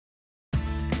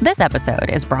This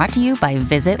episode is brought to you by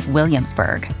Visit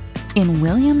Williamsburg. In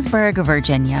Williamsburg,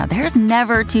 Virginia, there's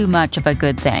never too much of a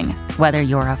good thing. Whether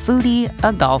you're a foodie,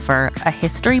 a golfer, a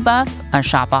history buff, a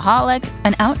shopaholic,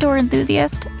 an outdoor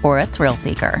enthusiast, or a thrill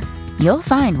seeker, you'll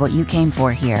find what you came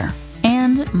for here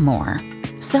and more.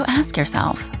 So ask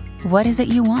yourself, what is it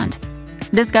you want?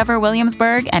 Discover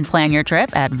Williamsburg and plan your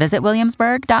trip at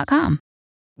visitwilliamsburg.com.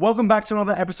 Welcome back to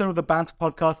another episode of the Banter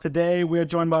Podcast. Today, we are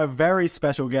joined by a very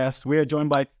special guest. We are joined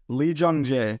by Lee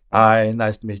Jung-jae. Hi,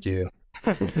 nice to meet you.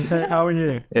 How are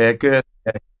you? Yeah, good.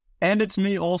 And it's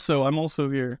me also. I'm also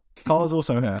here. Carl is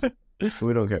also here.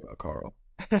 We don't care about Carl.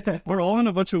 We're all in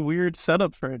a bunch of weird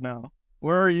setups right now.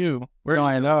 Where are you? No,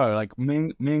 I know. Like,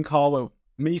 me and Carl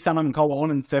Sam and Carl were all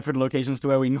in separate locations to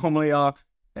where we normally are.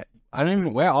 I don't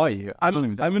even, where are you?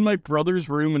 I'm in my brother's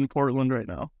room in Portland right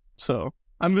now. So,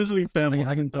 I'm visiting family.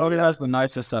 I can tell you that's the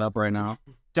nicest setup right now.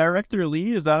 Director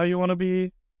Lee, is that how you want to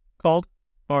be called?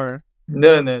 Or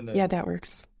No. Yeah, that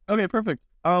works. Okay, perfect.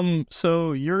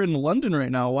 So you're in London right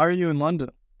now. Why are you in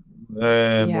London?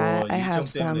 Yeah, I have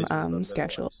some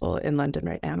schedule in London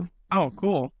right now. Oh,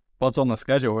 cool. What's on the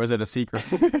schedule, or is it a secret?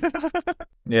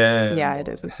 Yeah, it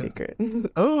is a secret.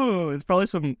 Oh, it's probably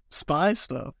some spy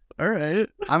stuff. All right.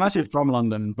 I'm actually from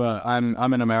London, but I'm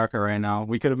in America right now.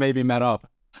 We could have maybe met up.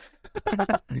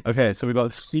 Okay, so we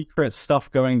got secret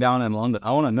stuff going down in London.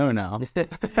 I want to know now.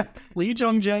 Lee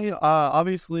Jung-jae,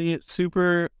 obviously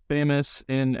super famous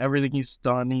in everything he's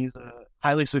done. He's a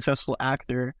highly successful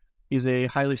actor. He's a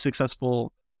highly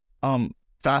successful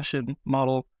fashion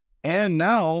model, and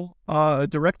now a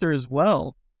director as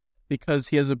well, because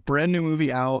he has a brand new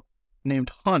movie out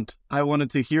named Hunt. I wanted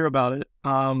to hear about it.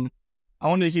 I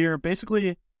wanted to hear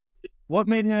basically what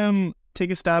made him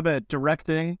take a stab at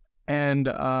directing, and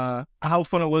how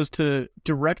fun it was to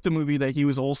direct a movie that he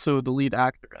was also the lead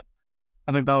actor in.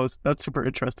 I think that's super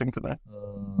interesting to me.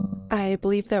 I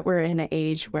believe that we're in an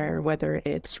age where whether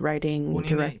it's writing,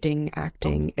 directing,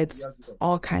 acting, it's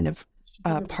all kind of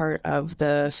part of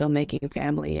the filmmaking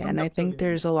family. And I think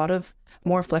there's a lot of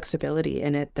more flexibility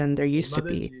in it than there used to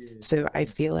be. So I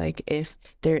feel like if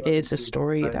there is a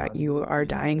story that you are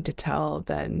dying to tell,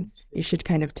 then you should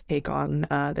kind of take on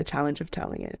the challenge of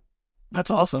telling it. That's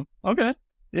awesome. Okay.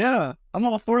 Yeah, I'm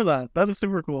all for that. That is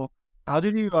super cool. How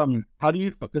did you,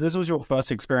 because this was your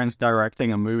first experience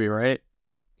directing a movie, right?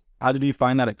 How did you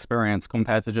find that experience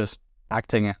compared to just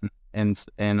acting in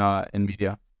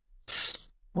media?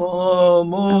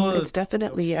 It's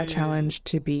definitely a challenge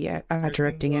to be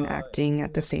directing and acting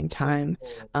at the same time.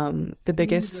 The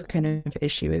biggest kind of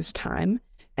issue is time,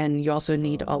 and you also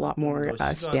need a lot more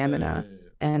stamina.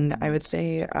 And I would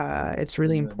say it's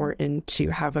really important to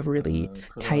have a really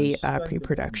tight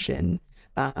pre-production,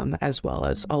 as well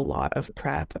as a lot of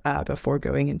prep before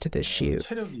going into the shoot.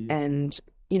 And,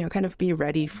 kind of be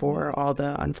ready for all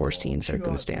the unforeseen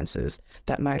circumstances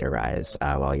that might arise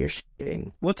while you're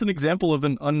shooting. What's an example of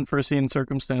an unforeseen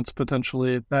circumstance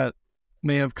potentially that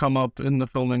may have come up in the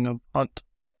filming of Hunt?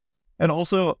 And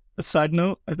also, a side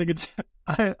note, I think it's,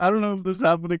 I don't know if this is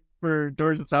happening for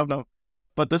George and Savno,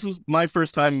 but this is my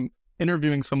first time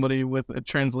interviewing somebody with a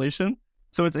translation.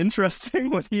 So it's interesting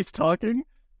when he's talking.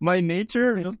 My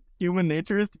nature, human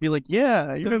nature, is to be like,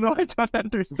 yeah, even though I don't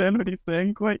understand what he's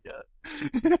saying quite yet.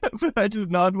 But I just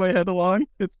nod my head along.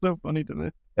 It's so funny to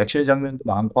me. 액션 장면도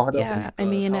많고 하다 Yeah, 보니까 I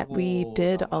mean, 사고 we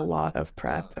did a lot of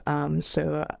prep.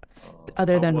 So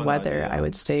other than weather, I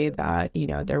would say that,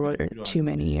 there weren't too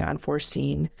many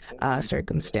unforeseen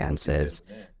circumstances.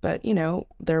 But,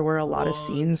 there were a lot of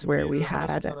scenes where we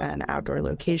had an outdoor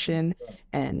location,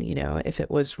 and, if it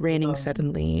was raining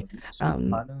suddenly,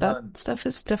 that stuff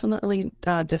is definitely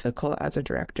difficult as a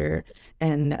director.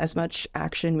 And as much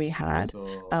action we had,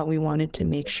 we wanted to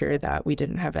make sure that we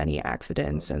didn't have any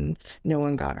accidents and no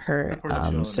one got hurt.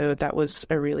 So that was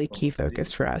a really key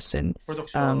focus for us, and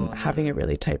having a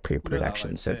really tight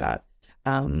pre-production so that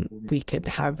we could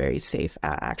have very safe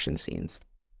action scenes.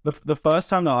 The first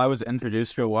time that I was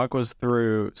introduced to your work was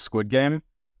through Squid Game.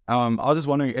 I was just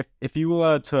wondering if you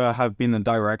were to have been the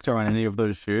director on any of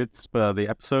those shoots, the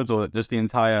episodes, or just the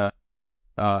entire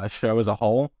show as a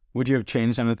whole, would you have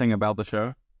changed anything about the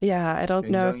show? Yeah, I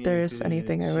don't know if there's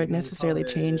anything I would necessarily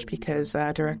change, because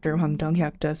director Hwang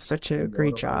Dong-hyuk does such a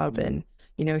great job, and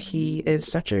he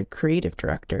is such a creative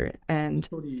director, and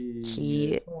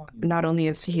he not only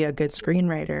is he a good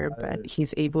screenwriter, but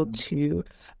he's able to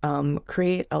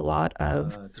create a lot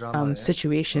of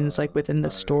situations like within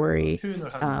the story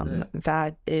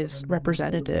that is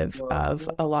representative of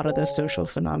a lot of the social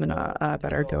phenomena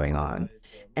that are going on.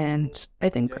 And I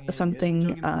think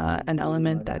something, an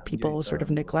element that people sort of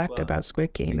neglect about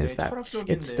Squid Game is that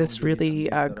it's this really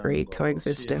great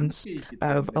coexistence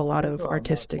of a lot of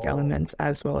artistic elements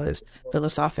as well as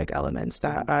philosophic elements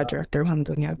that director Hwang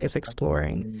Dong-hyuk is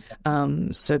exploring.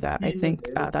 So that I think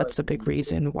that's a big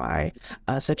reason why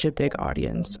such a big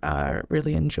audience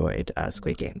really enjoyed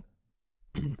Squid Game.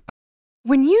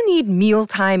 When you need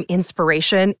mealtime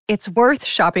inspiration, it's worth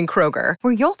shopping Kroger,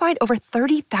 where you'll find over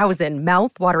 30,000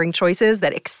 mouth-watering choices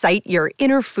that excite your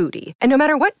inner foodie. And no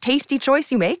matter what tasty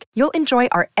choice you make, you'll enjoy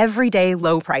our everyday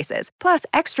low prices, plus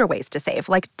extra ways to save,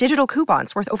 like digital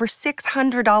coupons worth over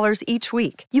 $600 each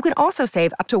week. You can also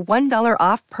save up to $1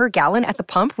 off per gallon at the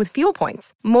pump with fuel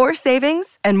points. More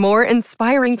savings and more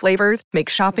inspiring flavors make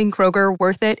shopping Kroger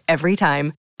worth it every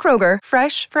time. Kroger,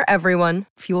 fresh for everyone.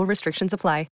 Fuel restrictions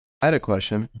apply. I had a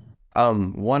question.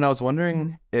 One, I was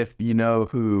wondering if you know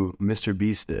who Mr.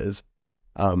 Beast is.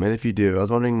 And if you do, I was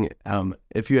wondering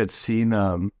if you had seen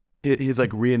his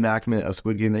like reenactment of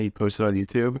Squid Game that he posted on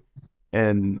YouTube.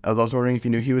 And I was also wondering if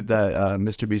you knew he was that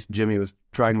Mr. Beast Jimmy was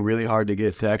trying really hard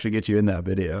to actually get you in that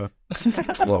video.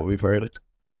 Well, we've heard it.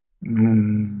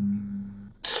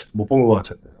 못 본 것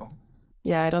같은데요.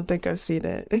 Yeah, I don't think I've seen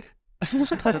it.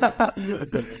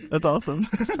 That's awesome.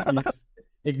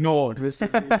 Ignored.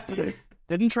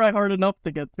 Didn't try hard enough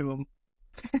to get to him.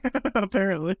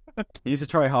 Apparently. He needs to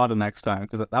try harder next time,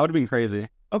 because that would have been crazy.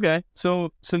 Okay, so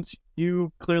since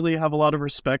you clearly have a lot of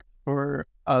respect for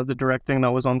the directing that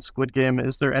was on Squid Game,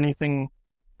 is there anything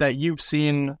that you've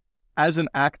seen as an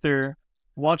actor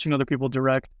watching other people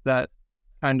direct that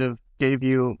kind of gave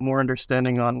you more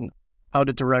understanding on how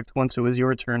to direct once it was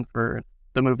your turn for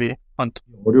the movie Hunt?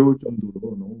 어려울 정도로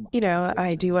너무 You know,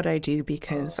 I do what I do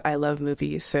because I love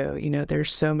movies. So, you know,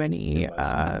 there's so many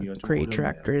great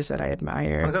directors that I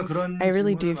admire. I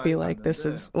really do feel like this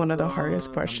is one of the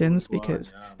hardest questions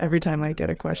because every time I get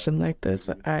a question like this,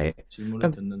 a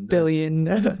billion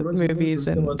movies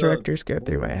and directors go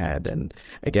through my head and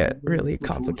I get really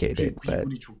complicated. But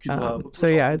so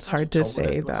yeah, it's hard to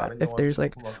say that if there's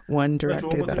like one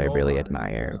director that I really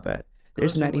admire, but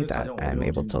there's many that I'm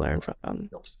able to learn from.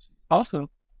 Awesome.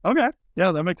 Okay.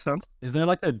 Yeah, that makes sense. Is there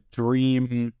like a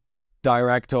dream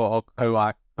director or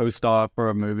co-star for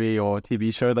a movie or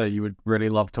TV show that you would really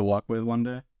love to work with one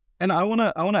day? And I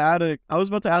wanna add I was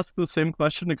about to ask the same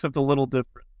question except a little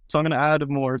different. So I'm gonna add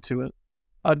more to it.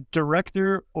 A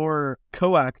director or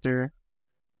co-actor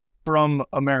from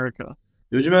America.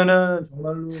 요즘에는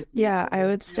정말로 Yeah, I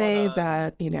would say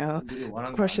that, you know,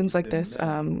 questions like this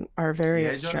are very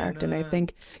abstract. And I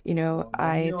think, you know,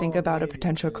 I think about a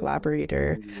potential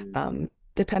collaborator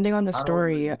depending on the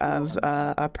story of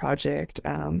a project.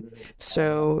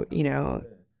 So, you know,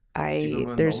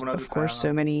 there's of course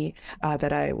so many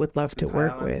that I would love to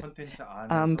work with,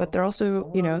 but there are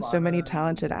also, you know, so many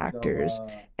talented actors.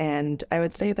 And I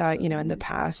would say that, you know, in the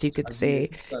past, you could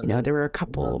say, you know, there were a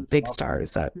couple big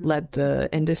stars that led the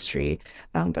industry.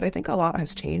 But I think a lot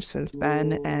has changed since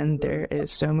then. And there is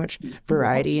so much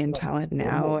variety and talent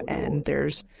now. And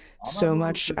there's so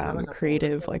much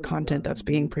creative like content that's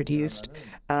being produced.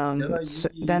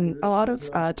 Then a lot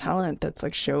of talent that's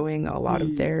like showing a lot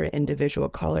of their individual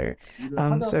color.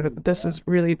 So this is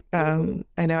really, I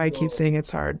know I keep saying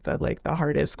it's hard, but like the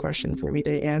hardest question for me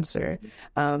to answer.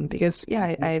 Because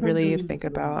yeah, I really think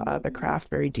about the craft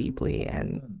very deeply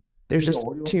and there's just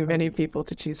too many people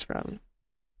to choose from.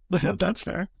 That's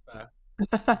fair.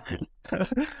 I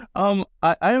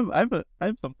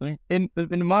have something. In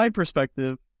my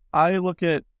perspective, I look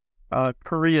at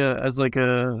Korea as like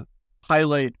a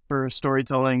highlight for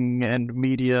storytelling and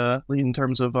media in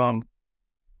terms of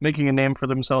making a name for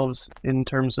themselves in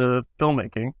terms of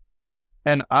filmmaking.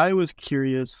 And I was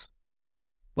curious,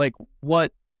 like,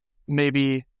 what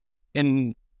maybe,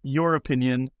 in your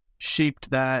opinion,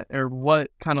 shaped that, or what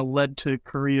kind of led to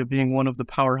Korea being one of the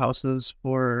powerhouses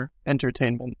for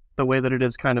entertainment the way that it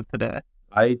is kind of today?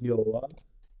 아이디어와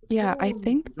Yeah, I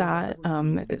think that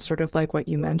it's sort of like what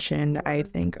you mentioned. I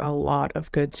think a lot of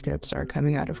good scripts are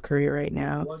coming out of Korea right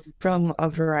now from a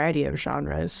variety of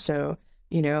genres. So,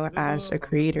 you know, as a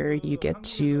creator, you get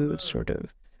to sort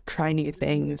of try new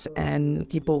things and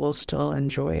people will still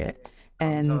enjoy it.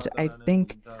 And I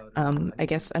think, I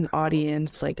guess an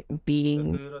audience like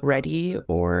being ready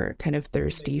or kind of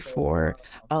thirsty for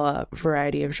a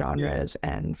variety of genres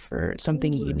and for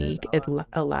something unique, it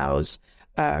allows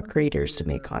creators to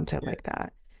make content like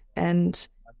that. And,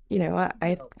 you know,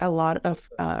 a lot of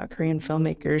Korean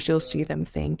filmmakers, you'll see them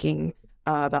thanking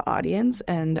the audience.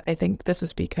 And I think this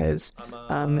is because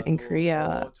in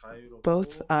Korea,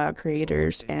 both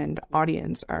creators and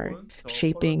audience are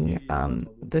shaping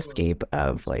the scape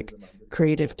of like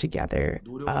creative together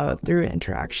through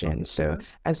interaction. So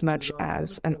as much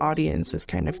as an audience is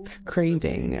kind of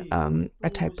craving a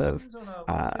type of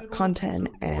content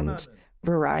and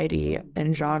variety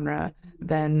and genre,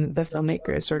 then the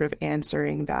filmmaker is sort of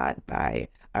answering that by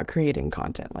creating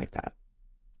content like that.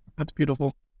 That's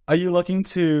beautiful. Are you looking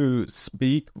to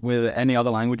speak with any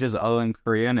other languages other than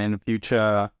Korean in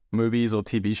future movies or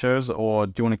TV shows, or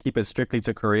do you want to keep it strictly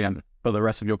to Korean for the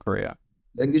rest of your career?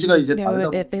 랭귀지가 이제 No,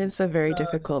 다르다 it is a very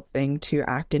difficult thing to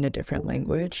act in a different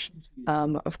language.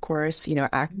 Of course,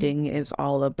 acting is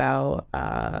all about,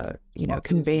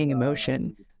 conveying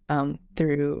emotion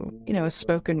through,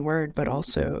 spoken word, but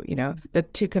also, the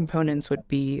two components would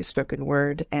be spoken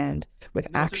word and with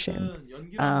action.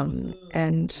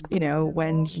 And,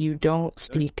 when you don't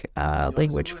speak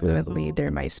language fluently,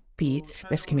 there might be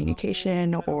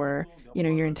miscommunication or,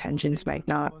 your intentions might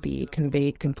not be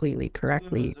conveyed completely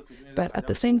correctly. But at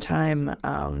the same time,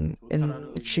 in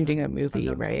shooting a movie,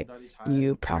 right,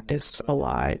 you practice a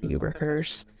lot, you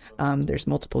rehearse, there's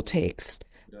multiple takes,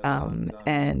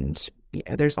 and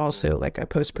there's also like a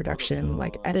post-production,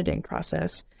 like editing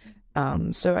process.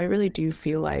 So I really do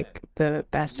feel like the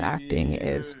best acting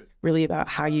is really about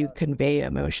how you convey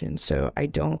emotion. So I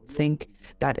don't think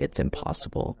that it's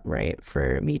impossible, right,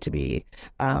 for me to be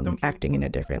acting in a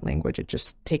different language. It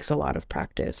just takes a lot of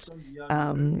practice.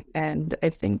 And I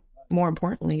think more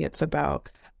importantly, it's about,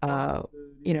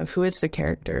 who is the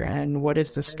character and what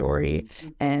is the story?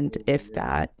 And if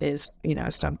that is,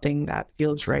 something that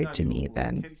feels right to me,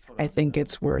 then I think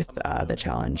it's worth the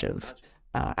challenge of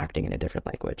acting in a different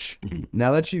language.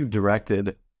 Now that you've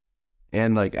directed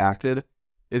and like acted,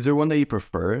 is there one that you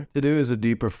prefer to do? Do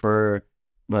you prefer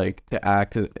like to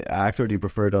act, or do you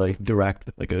prefer to like direct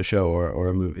like a show or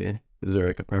a movie? Is there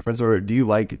like a preference, or do you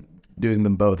like doing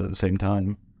them both at the same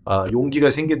time?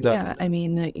 용기가 생긴다. Yeah, I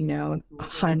mean,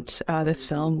 Hunt, this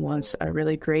film was a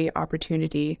really great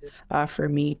opportunity for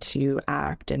me to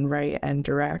act and write and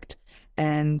direct.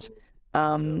 And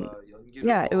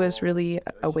yeah, it was really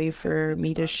a way for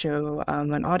me to show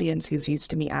an audience who's used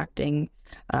to me acting,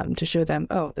 to show them,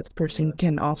 oh, this person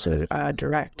can also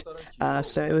direct.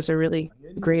 So it was a really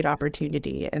great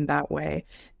opportunity in that way.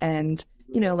 And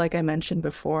like I mentioned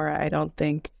before, I don't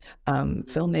think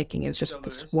filmmaking is just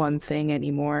this one thing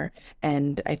anymore.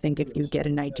 And I think if you get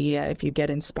an idea, if you get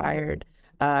inspired,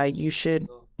 you should,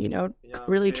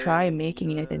 really try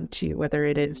making it into whether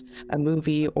it is a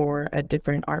movie or a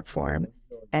different art form.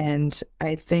 And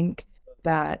I think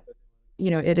that,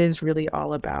 it is really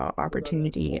all about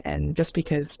opportunity. And just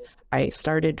because I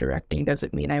started directing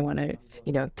doesn't mean I want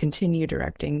to, continue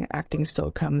directing. Acting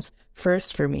still comes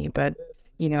first for me, but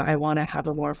I want to have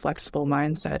a more flexible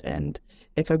mindset. And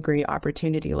if a great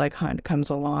opportunity like Hunt comes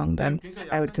along, then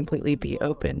I would completely be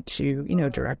open to,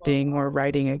 directing or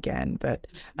writing again. But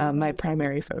my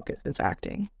primary focus is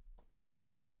acting.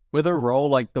 With a role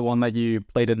like the one that you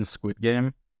played in Squid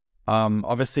Game,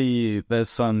 obviously there's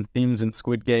some themes in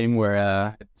Squid Game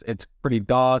where it's pretty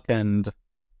dark, and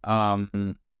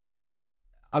I'm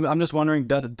just wondering,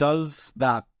 does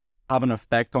that have an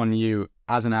effect on you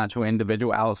as an actual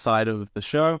individual outside of the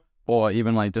show, or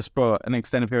even like just for an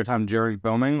extended period of time during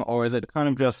filming? Or is it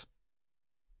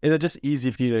just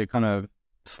easy for you to kind of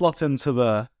slot into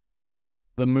the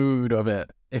mood of it,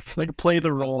 if Like play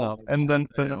the role and then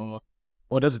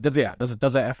or does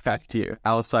it affect you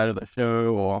outside of the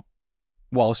show or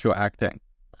whilst you're acting?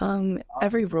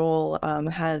 Every role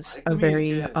has a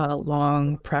very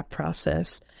long prep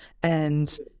process,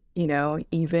 and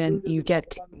even you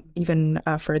get even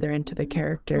further into the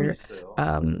character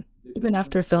even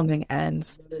after filming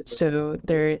ends. So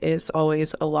there is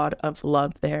always a lot of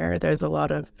love there. There's a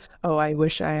lot of, oh, I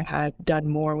wish I had done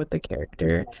more with the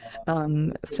character.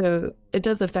 So it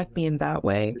does affect me in that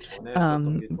way.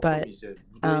 But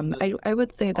I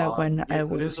would say that when I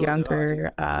was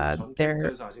younger,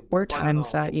 there were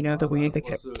times that, the way the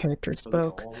character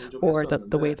spoke or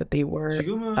the way that they were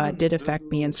did affect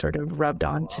me and sort of rubbed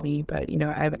onto me. But,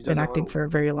 I've been acting for a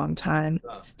very long time.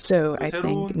 So I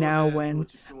think now when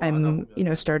I'm,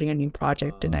 starting a new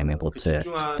project and I'm able to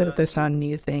focus on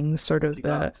new things, sort of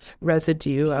the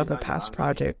residue of a past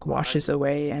project washes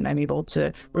away and I'm able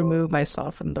to remove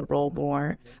myself from the role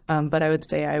more. But I would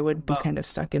say I would be kind of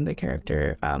stuck in the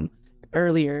character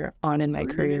earlier on in my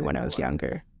career when I was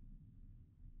younger.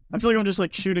 I feel like I'm just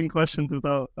like shooting questions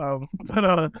without,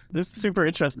 but this is super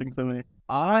interesting to me.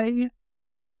 I,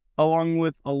 along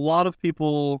with a lot of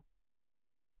people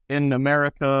in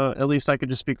America, at least I could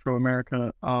just speak from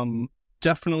America,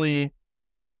 definitely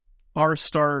our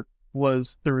start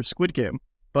was through Squid Game.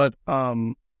 But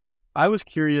I was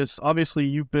curious, obviously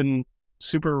you've been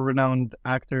super renowned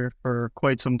actor for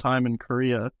quite some time in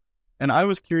Korea. And I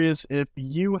was curious if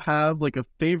you have like a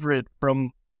favorite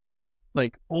from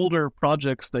like older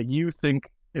projects that you think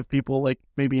if people like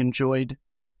maybe enjoyed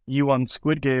you on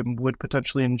Squid Game would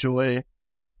potentially enjoy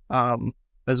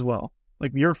as well.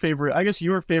 Like your favorite, I guess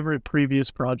your favorite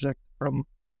previous project from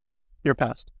your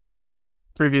past.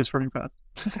 Previous from your past.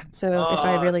 So if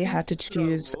I really had to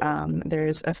choose,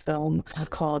 there's a film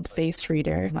called Face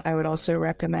Reader. I would also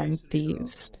recommend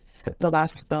Thieves. The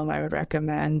last film I would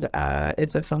recommend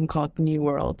is a film called New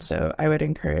World. So I would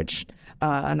encourage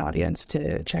an audience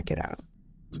to check it out.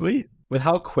 Sweet. With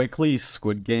how quickly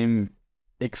Squid Game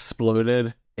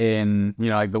exploded in,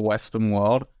 like the Western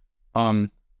world,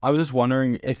 I was just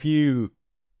wondering if you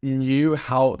knew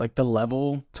how, like, the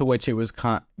level to which it was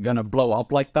gonna blow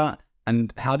up like that,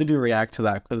 and how did you react to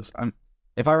that? Because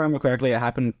if I remember correctly, it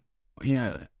happened,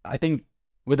 I think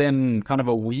within kind of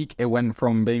a week, it went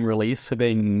from being released to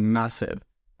being massive.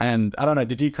 And I don't know,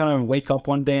 did you kind of wake up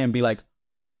one day and be like,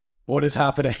 what is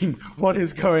happening? What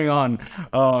is going on?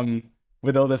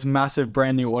 With all this massive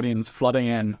brand new audience flooding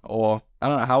in, or I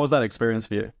don't know, how was that experience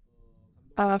for you?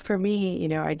 For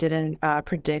me, I didn't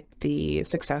predict the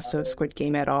success of Squid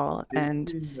Game at all.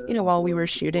 And, while we were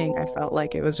shooting, I felt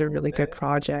like it was a really good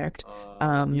project.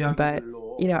 But,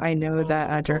 I know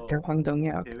that director Hwang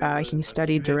Dong-hyuk, he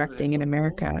studied directing in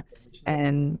America.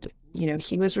 And,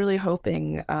 he was really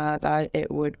hoping that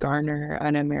it would garner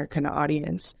an American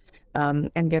audience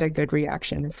and get a good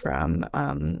reaction from,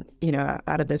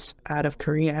 out of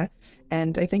Korea.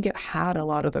 And I think it had a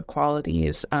lot of the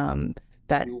qualities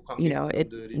that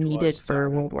it needed for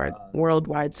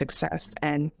worldwide success.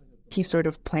 And he sort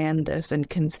of planned this and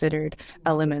considered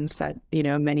elements that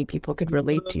many people could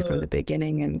relate to from the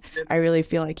beginning, and I really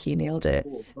feel like he nailed it.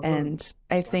 And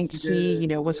I think he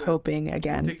was hoping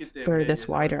again for this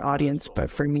wider audience, but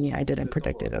for me, I didn't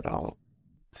predict it at all.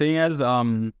 Seeing as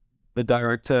the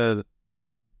director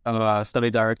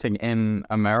studied directing in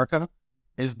America,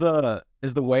 is the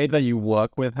way that you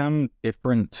work with him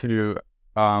different to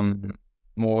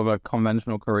more of a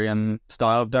conventional Korean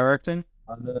style of directing?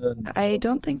 I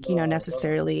don't think,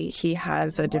 necessarily he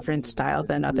has a different style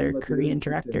than other Korean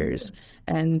directors.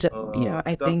 And,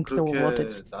 I think the world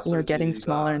is, getting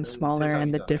smaller and smaller,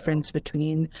 and the difference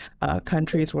between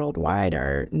countries worldwide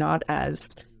are not as,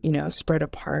 spread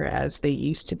apart as they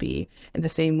used to be, in the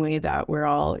same way that we're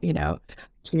all,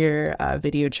 here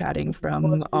video chatting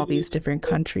from all these different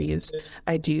countries.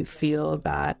 I do feel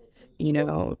that,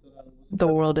 the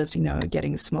world is,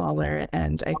 getting smaller,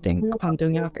 and I think Hwang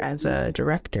Dong-hyuk as a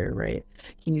director, right,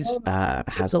 he's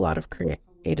has a lot of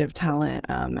creative talent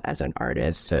as an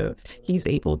artist, so he's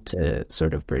able to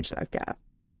sort of bridge that gap.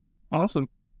 Awesome.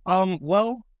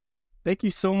 Well, thank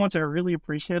you so much. I really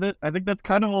appreciate it. I think that's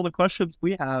kind of all the questions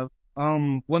we have.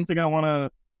 One thing I want to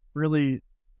really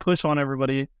push on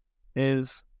everybody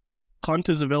is Hunt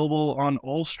is available on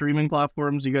all streaming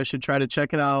platforms. You guys should try to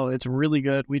check it out. It's really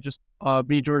good. We just,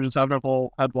 me, George, and Savnapol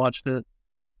had watched it.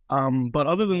 But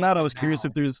other than that, I was curious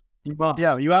if there's...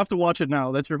 Yeah, you have to watch it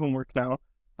now. That's your homework now.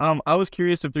 I was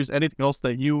curious if there's anything else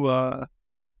that you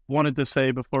wanted to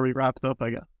say before we wrapped up, I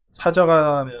guess.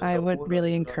 I would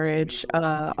really encourage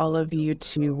all of you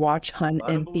to watch Hunt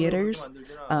in theaters.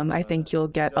 I think you'll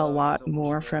get a lot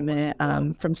more from it,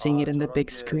 from seeing it in the big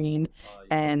screen.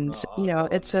 And,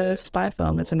 it's a spy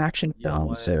film, it's an action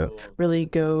film. So really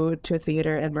go to a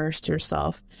theater, immerse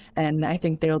yourself. And I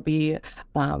think there'll be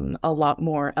a lot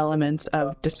more elements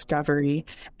of discovery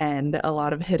and a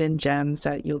lot of hidden gems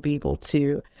that you'll be able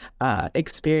to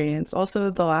experience. Also,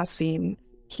 the last scene,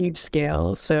 huge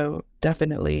scale, so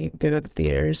definitely go to the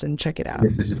theaters and check it out.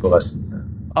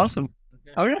 Awesome.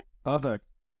 Okay. Perfect.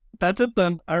 That's it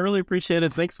then. I really appreciate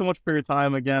it. Thanks so much for your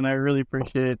time again. I really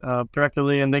appreciate Director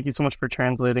Lee, and thank you so much for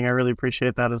translating. I really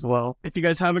appreciate that as well. If you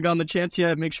guys haven't gotten the chance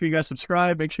yet, make sure you guys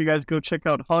subscribe. Make sure you guys go check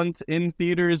out Hunt in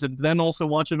theaters, and then also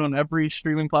watch it on every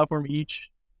streaming platform, each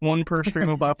one per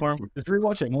streaming platform. Just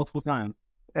rewatch it multiple times.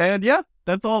 And yeah,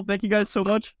 that's all. Thank you guys so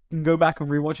much. You can go back and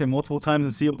rewatch it multiple times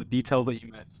and see all the details that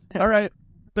you missed. All right.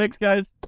 Thanks, guys.